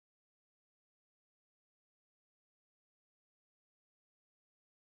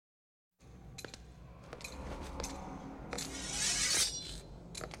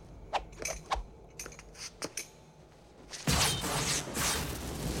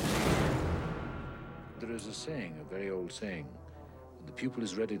There is a saying, a very old saying. When the pupil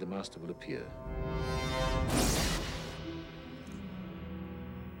is ready, the master will appear.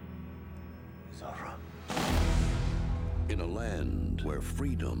 Zorro. In a land where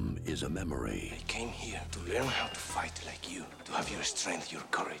freedom is a memory. I came here to learn how to fight like you, to have your strength, your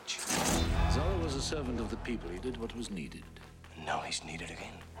courage. Zorro was a servant of the people. He did what was needed. And now he's needed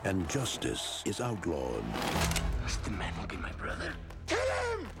again. And justice is outlawed. That's the man who killed my brother. Kill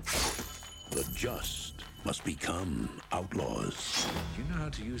him! The just must become outlaws. Do you know how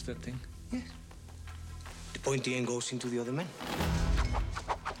to use that thing? Yes. The pointy end goes into the other man.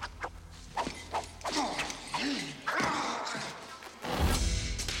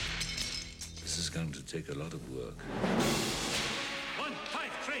 This is going to take a lot of work. 1,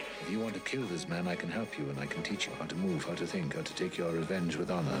 5, 3. If you want to kill this man, I can help you, and I can teach you how to move, how to think, how to take your revenge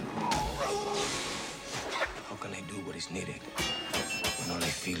with honor. How can I do what is needed when all I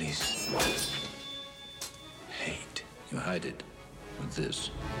feel is hate? You hide it with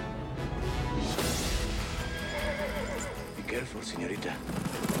this. Be careful, señorita.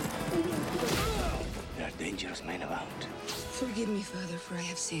 There are dangerous men about. Forgive me, Father, for I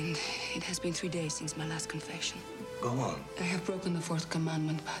have sinned. It has been 3 days since my last confession. Go on. I have broken the 4th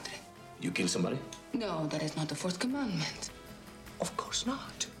commandment, Padre. You killed somebody? No, that is not the 4th commandment. Of course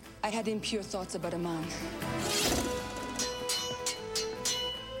not. I had impure thoughts about a man.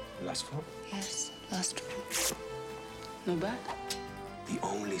 Last four? Yes, last one. No bad? The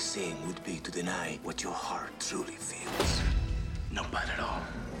only sin would be to deny what your heart truly feels. Not bad at all.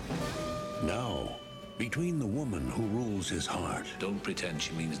 Now, between the woman who rules his heart Don't pretend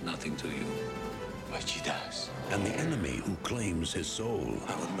she means nothing to you. But she does. and the enemy who claims his soul,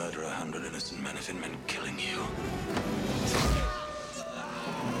 I would murder 100 innocent men if it meant killing you.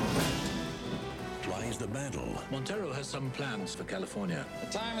 lies the battle Montero has some plans for California.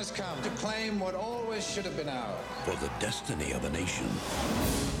 The time has come to claim what always should have been ours. for the destiny of a nation.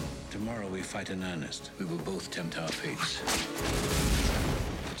 Tomorrow we fight in earnest. We will both tempt our fates.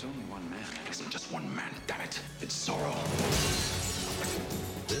 It's only one man. It isn't just one man, damn it. It's Zorro.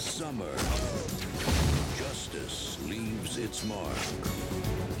 This summer, justice leaves its mark.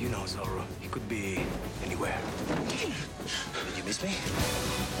 You know, Zorro, he could be anywhere. Did you miss me?